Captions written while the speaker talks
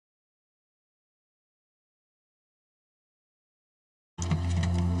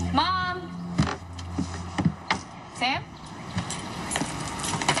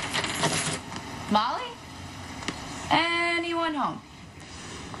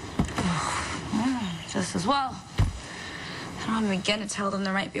Just as well. I don't even begin to tell them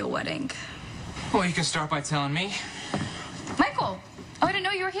there might be a wedding. Well, you can start by telling me. Michael! Oh, I didn't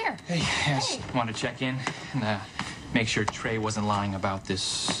know you were here. Hey, yes. Hey. Wanted to check in and make sure Trey wasn't lying about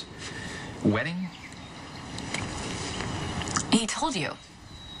this wedding. He told you.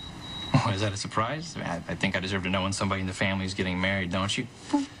 Oh, is that a surprise? I think I deserve to know when somebody in the family is getting married, don't you?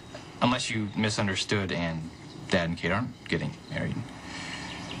 Unless you misunderstood and Dad and Kate aren't getting married.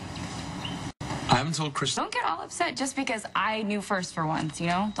 I haven't told Kristina. Don't get all upset just because I knew first for once, you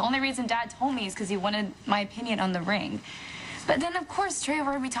know? The only reason Dad told me is because he wanted my opinion on the ring. But then, of course, Trey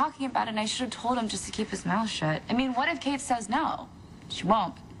would be talking about it, and I should have told him just to keep his mouth shut. I mean, what if Kate says no? She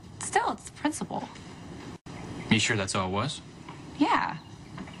won't. Still, it's the principle. You sure that's all it was? Yeah.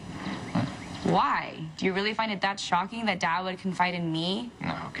 What? Why? Do you really find it that shocking that Dad would confide in me?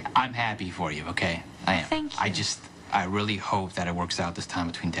 No, okay. I'm happy for you, okay? I am. Thank you. I really hope that it works out this time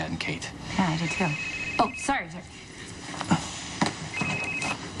between Dad and Kate. Yeah, I do too. Oh, sorry.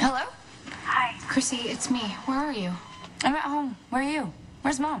 Hello? Hi. Chrissy, it's me. Where are you? I'm at home. Where are you?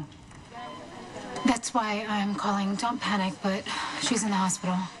 Where's Mom? That's why I'm calling. Don't panic, but she's in the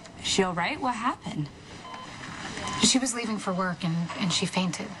hospital. Is she all right? What happened? She was leaving for work and she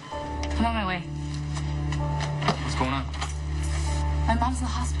fainted. I'm on my way. What's going on? My mom's in the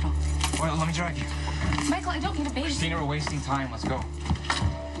hospital. Well, let me drive you. Michael, I don't need a baby. Kristina, we're wasting time. Let's go.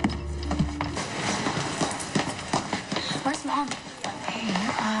 Where's Mom? Hey,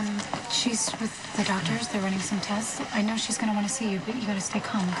 she's with the doctors. They're running some tests. I know she's gonna want to see you, but you gotta stay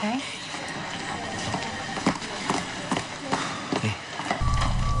calm, okay? Hey.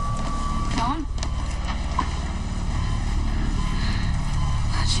 Mom?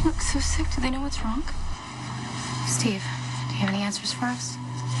 She looks so sick. Do they know what's wrong? Steve, do you have any answers for us?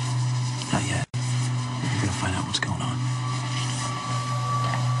 Not yet. We're gonna find out what's going on.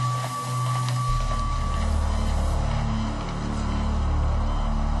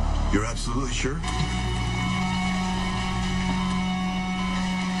 You're absolutely sure?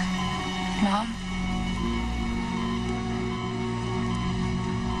 Mom?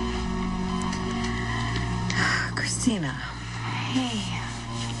 Kristina. Hey.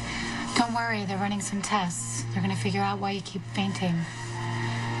 Don't worry, they're running some tests. They're gonna figure out why you keep fainting.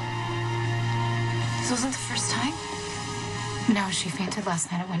 This wasn't the first time? No, she fainted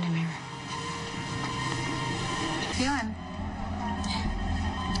last night at Windermere. Feeling?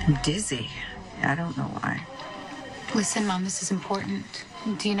 I'm dizzy. I don't know why. Listen, Mom, this is important.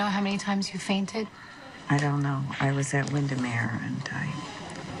 Do you know how many times you fainted? I don't know. I was at Windermere and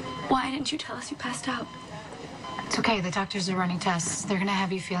Why didn't you tell us you passed out? It's okay. The doctors are running tests. They're gonna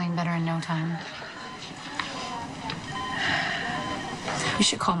have you feeling better in no time. You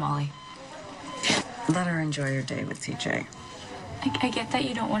should call Molly. let her enjoy her day with TJ. I get that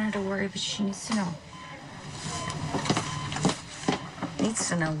you don't want her to worry, but she needs to know. Needs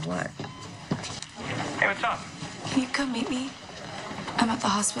to know what? Hey, what's up? Can you come meet me? I'm at the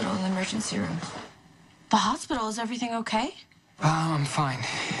hospital in the emergency room. The hospital? Is everything okay? I'm fine.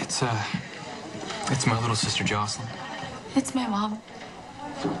 It's my little sister Jocelyn. It's my mom.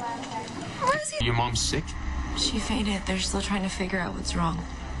 Where is he? Your mom's sick? She fainted. They're still trying to figure out what's wrong.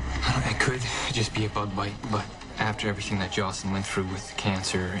 It could just be a bug bite, but after everything that Jocelyn went through with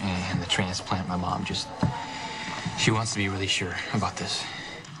cancer and the transplant, my mom she wants to be really sure about this.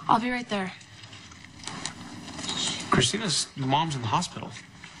 I'll be right there. Kristina's mom's in the hospital.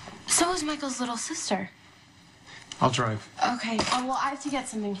 So is Michael's little sister. I'll drive. Okay. Oh, well, I have to get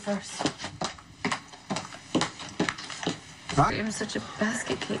something first. Right. You're such a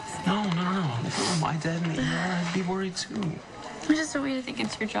basket case. No. If it were my dad in the ER, I'd be worried too. I just don't want you to think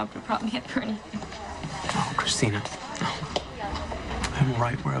it's your job to prop me up or anything. No, Kristina. No. I'm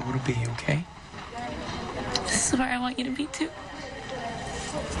right where I want to be, okay? This is where I want you to be, too.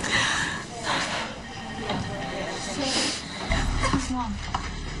 How's Mom?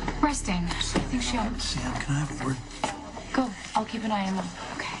 Resting. I think she ought. Sam, can I have a word? Go. I'll keep an eye on Mom.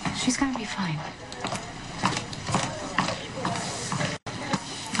 Okay. She's gonna be fine.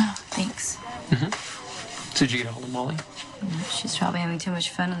 Oh, thanks. Mm-hmm. So did you get a hold of Molly? She's probably having too much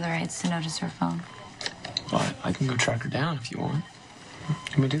fun on the rides to notice her phone. Well, I can go track her down if you want.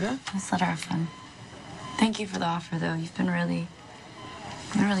 Can we do that? Let's let her have fun. Thank you for the offer, though. You've been really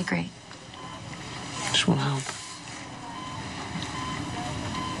great. Just want to help.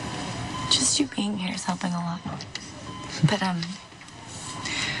 Just you being here is helping a lot. But,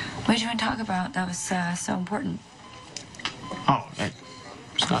 what did you want to talk about? That was so important. Oh,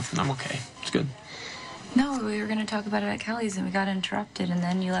 it's nothing. I'm okay. It's good. No, we were going to talk about it at Kelly's, and we got interrupted, and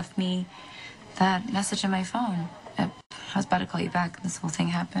then you left me that message on my phone. I was about to call you back, and this whole thing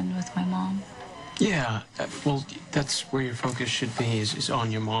happened with my mom. Yeah, well, that's where your focus should be, is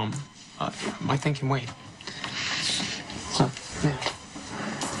on your mom. Am I thinking, wait. So, yeah.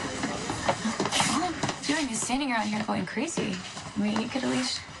 All I'm doing is standing around here going crazy. I mean, you could at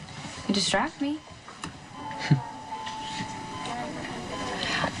least distract me.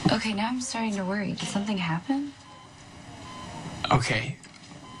 Okay, now I'm starting to worry. Did something happen? Okay.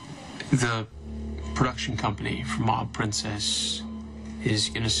 The production company for Mob Princess is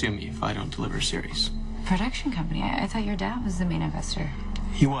going to sue me if I don't deliver a series. Production company? I thought your dad was the main investor.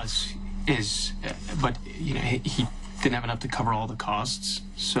 He is, but, you know, he didn't have enough to cover all the costs.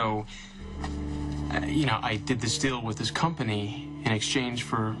 So, you know, I did this deal with this company in exchange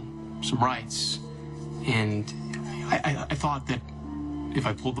for some rights. And I thought that if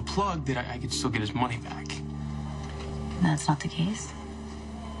I pulled the plug, that I could still get his money back. That's not the case?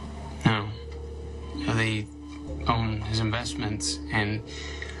 No. They own his investments, and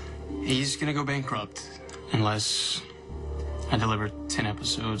he's gonna go bankrupt unless I deliver 10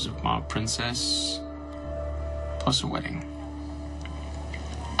 episodes of Mob Princess plus a wedding.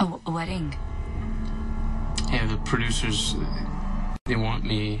 Oh, a wedding? Yeah, the producers, they want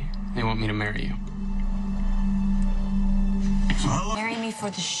me to marry you. Marry me for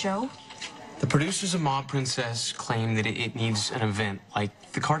the show? The producers of Mob Princess claim that it needs an event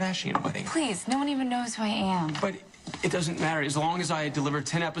like the Kardashian wedding. Please, no one even knows who I am. But it doesn't matter. As long as I deliver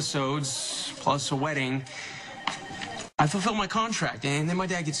 10 episodes plus a wedding, I fulfill my contract, and then my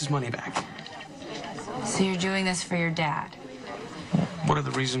dad gets his money back. So you're doing this for your dad? What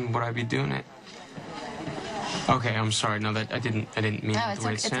other reason would I be doing it? Okay, I'm sorry. No, I didn't mean No, it the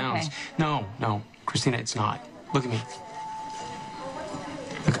way it sounds. okay. No, Kristina, it's not. Look at me.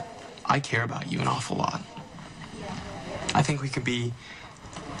 Look, I care about you an awful lot. I think we could be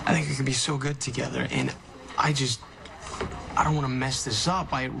so good together, and I don't want to mess this up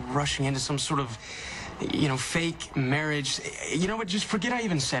by rushing into some sort of, you know, fake marriage. You know what? Just forget I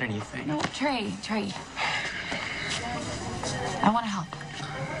even said anything. No, Trey. I want to help.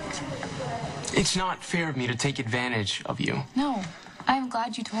 It's not fair of me to take advantage of you. No, I'm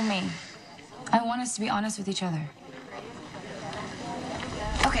glad you told me. I want us to be honest with each other.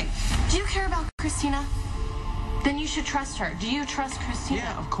 Okay, do you care about Kristina? Then you should trust her. Do you trust Kristina?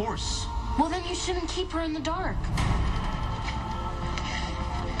 Yeah, of course. Well, then you shouldn't keep her in the dark.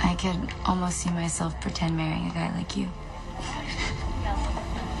 I could almost see myself pretend marrying a guy like you.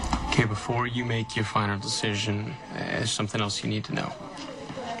 Okay, before you make your final decision, there's something else you need to know.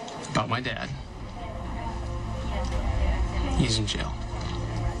 About my dad. He's in jail.